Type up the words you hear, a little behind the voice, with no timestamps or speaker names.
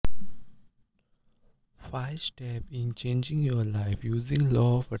5 steps in changing your life using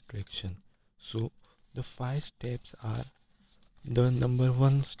law of attraction. So the 5 steps are, the number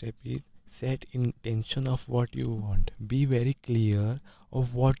 1 step is set intention of what you want. Be very clear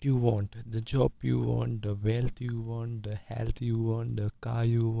of what you want. The job you want, the wealth you want, the health you want, the car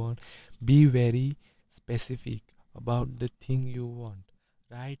you want. Be very specific about the thing you want.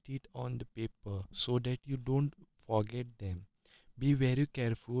 Write it on the paper so that you don't forget them. Be very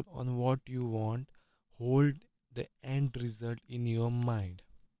careful on what you want. Hold the end result in your mind.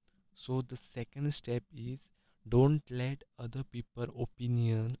 So the second step is, don't let other people's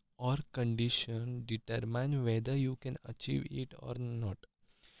opinion or condition determine whether you can achieve it or not.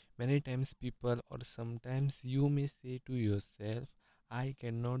 Many times people, or sometimes you may say to yourself, I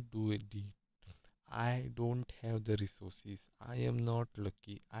cannot do it. I don't have the resources. I am not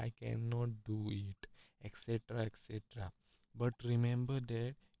lucky. I cannot do it, etc. etc. But remember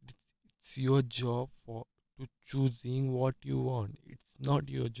that it's your job for to choosing what you want. It's not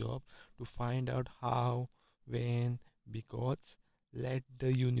your job to find out how, when, because let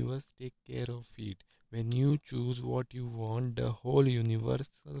the universe take care of it. When you choose what you want, the whole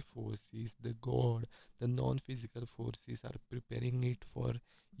universal forces, the God, the non-physical forces are preparing it for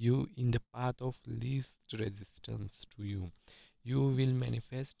you in the path of least resistance to you. You will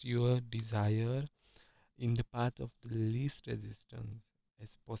manifest your desire in the path of the least resistance as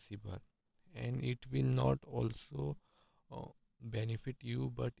possible, and it will not also uh, benefit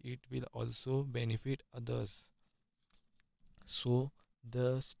you, but it will also benefit others. So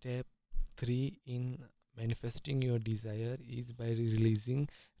the step 3 in manifesting your desire is by releasing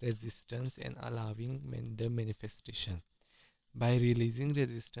resistance and allowing the manifestation. By releasing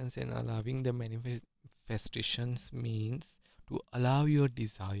resistance and allowing the manifestations means to allow your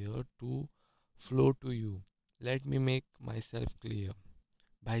desire to flow to you. Let me make myself clear.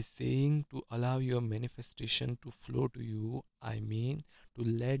 By saying to allow your manifestation to flow to you, I mean to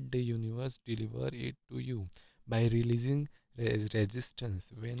let the universe deliver it to you. By releasing resistance,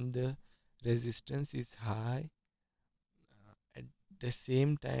 when the resistance is high, at the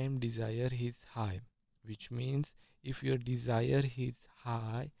same time desire is high, which means if your desire is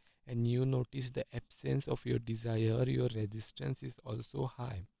high and you notice the absence of your desire, your resistance is also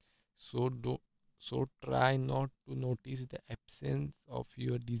high. So do so try not to notice the absence of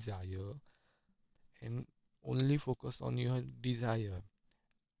your desire and only focus on your desire.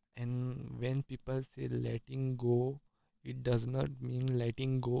 And when people say letting go, it does not mean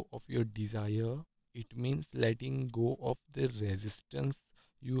letting go of your desire. It means letting go of the resistance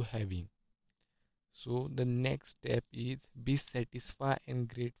you having. So the next step is be satisfied and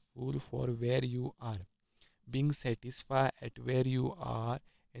grateful for where you are. Being satisfied at where you are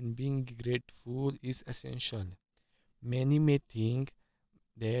and being grateful is essential. Many may think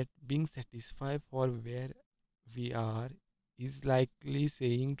that being satisfied for where we are is likely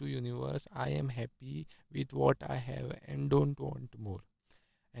saying to universe, I am happy with what I have and don't want more.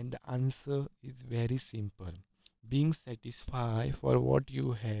 And the answer is very simple. Being satisfied for what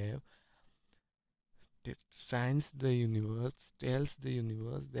you have signs the universe, tells the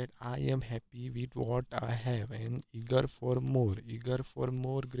universe that I am happy with what I have and eager for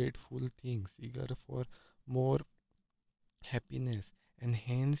more grateful things, eager for more happiness, and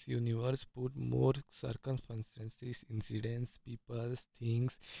hence universe put more circumstances, incidents, people,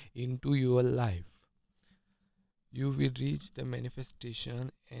 things into your life. You will reach the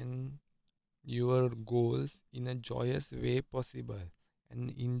manifestation and your goals in a joyous way possible and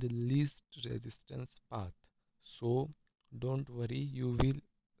in the least resistance path. So don't worry, you will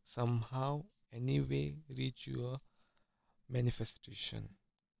somehow anyway reach your manifestation.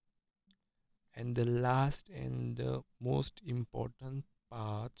 And the last and the most important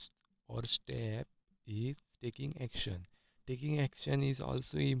part or step is taking action. Taking action is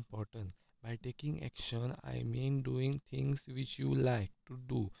also important. By taking action, I mean doing things which you like to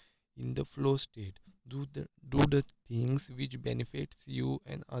do in the flow state. Do the things which benefits you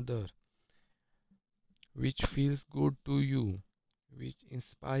and other, which feels good to you, which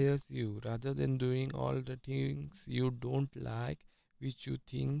inspires you, rather than doing all the things you don't like, which you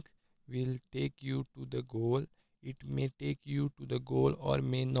think will take you to the goal. It may take you to the goal or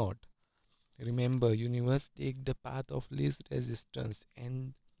may not. Remember, universe take the path of least resistance,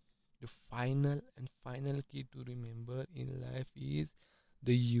 and the final key to remember in life is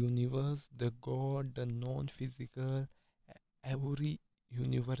the universe, the God, the non-physical, every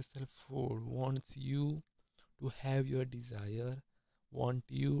universal force wants you to have your desire, want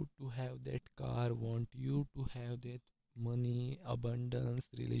you to have that car, want you to have that money, abundance,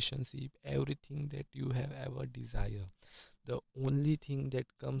 relationship, everything that you have ever desire. The only thing that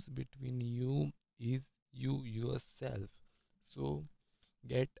comes between you is you yourself. So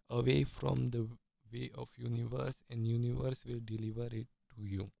get away from the way of universe, and universe will deliver it to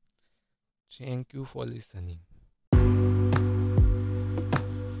you. Thank you for listening.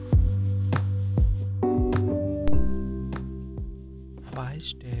 5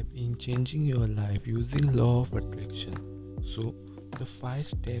 steps in changing your life using law of attraction. So the 5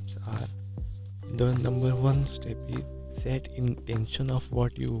 steps are: the number one step is set intention of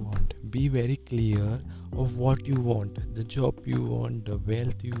what you want. Be very clear of what you want. The job you want, the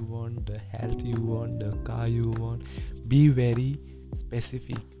wealth you want, the health you want, the car you want. Be very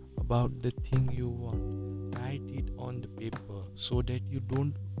specific about the thing you want. Write it on the paper so that you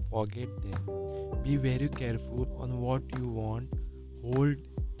don't forget them. Be very careful on what you want. Hold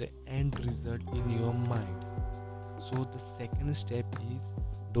the end result in your mind. So the second step is,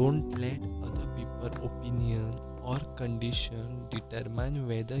 don't let other people's opinion or condition determine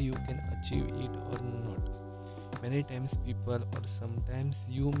whether you can achieve it or not. Many times people, or sometimes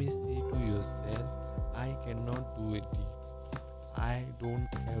you may say to yourself, I cannot do it. I don't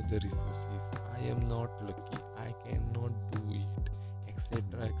have the resources. I am not lucky. I cannot do it,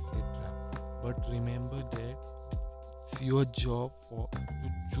 etc. etc. But remember that it's your job for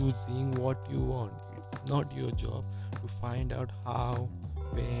to choosing what you want. It's not your job to find out how,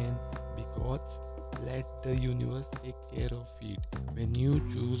 when, because let the universe take care of it. When you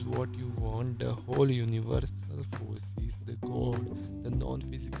choose what you want, the whole universal forces, the God, the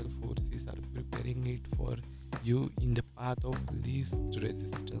non-physical forces are preparing it for you in the path of least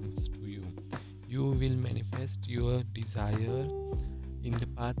resistance to you. You will manifest your desire in the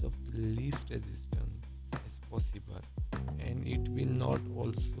path of least resistance as possible, and it will not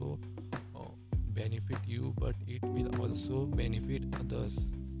also uh, benefit you, but it will also benefit others.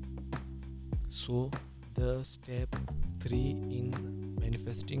 So the step 3 in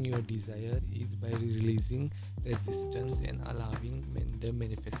manifesting your desire is by releasing resistance and allowing the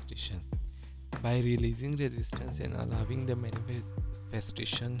manifestation. By releasing resistance and allowing the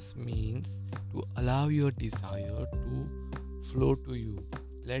manifestations means to allow your desire to flow to you.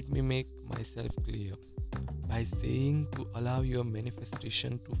 Let me make myself clear. By saying to allow your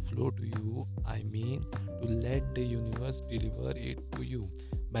manifestation to flow to you, I mean to let the universe deliver it to you.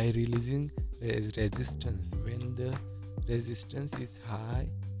 By releasing resistance, when the resistance is high,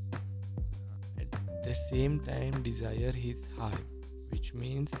 at the same time desire is high, which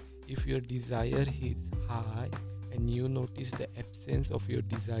means if your desire is high and you notice the absence of your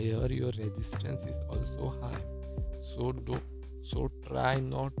desire, your resistance is also high. So try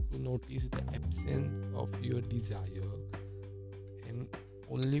not to notice the absence of your desire and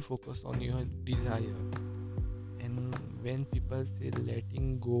only focus on your desire. And when people say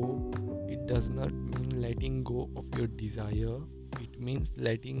letting go, it does not mean letting go of your desire. It means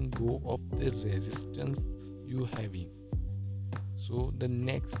letting go of the resistance you having. So the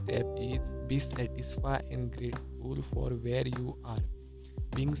next step is be satisfied and grateful for where you are.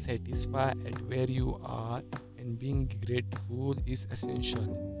 Being satisfied at where you are and being grateful is essential.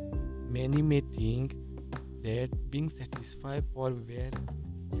 Many may think that being satisfied for where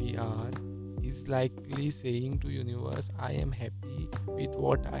we are is likely saying to universe, I am happy with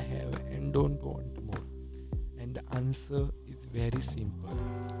what I have and don't want more. And the answer is very simple.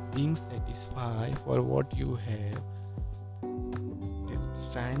 Being satisfied for what you have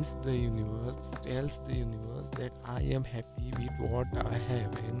signs the universe, tells the universe that I am happy with what I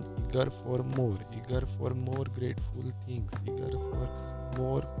have and eager for more grateful things, eager for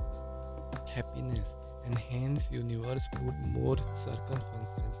more happiness, and hence universe put more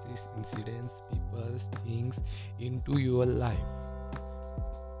circumstances, incidents, people, things into your life.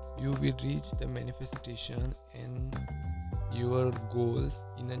 You will reach the manifestation and your goals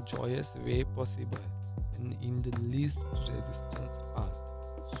in a joyous way possible and in the least resistance path.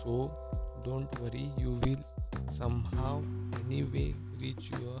 So don't worry, you will somehow anyway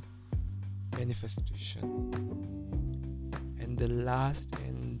reach your manifestation. And the last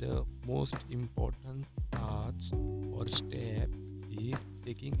and the most important part or step is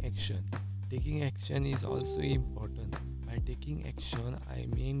taking action. Taking action is also important. By taking action, I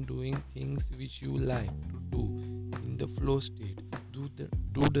mean doing things which you like to do in the flow state. Do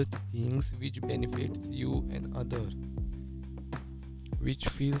the things which benefits you and others, which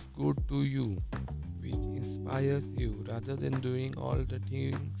feels good to you, which inspires you, rather than doing all the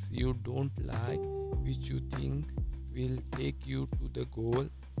things you don't like, which you think will take you to the goal.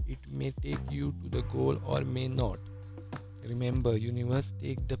 It may take you to the goal or may not. Remember, universe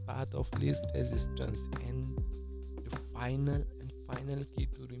take the path of least resistance, and the final key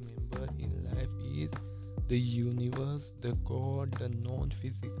to remember in life is the universe, the God, the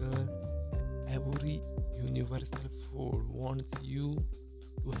non-physical, every universal force wants you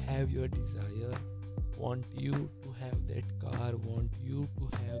to have your desire, want you to have that car, want you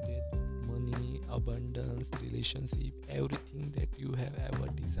to have that money, abundance, relationship, everything that you have ever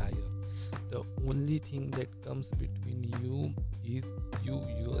desired. The only thing that comes between you is you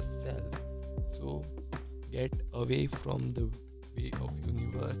yourself. So get away from the way of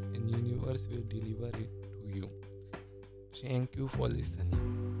universe, and universe will deliver it to you. Thank you for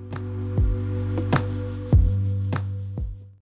listening.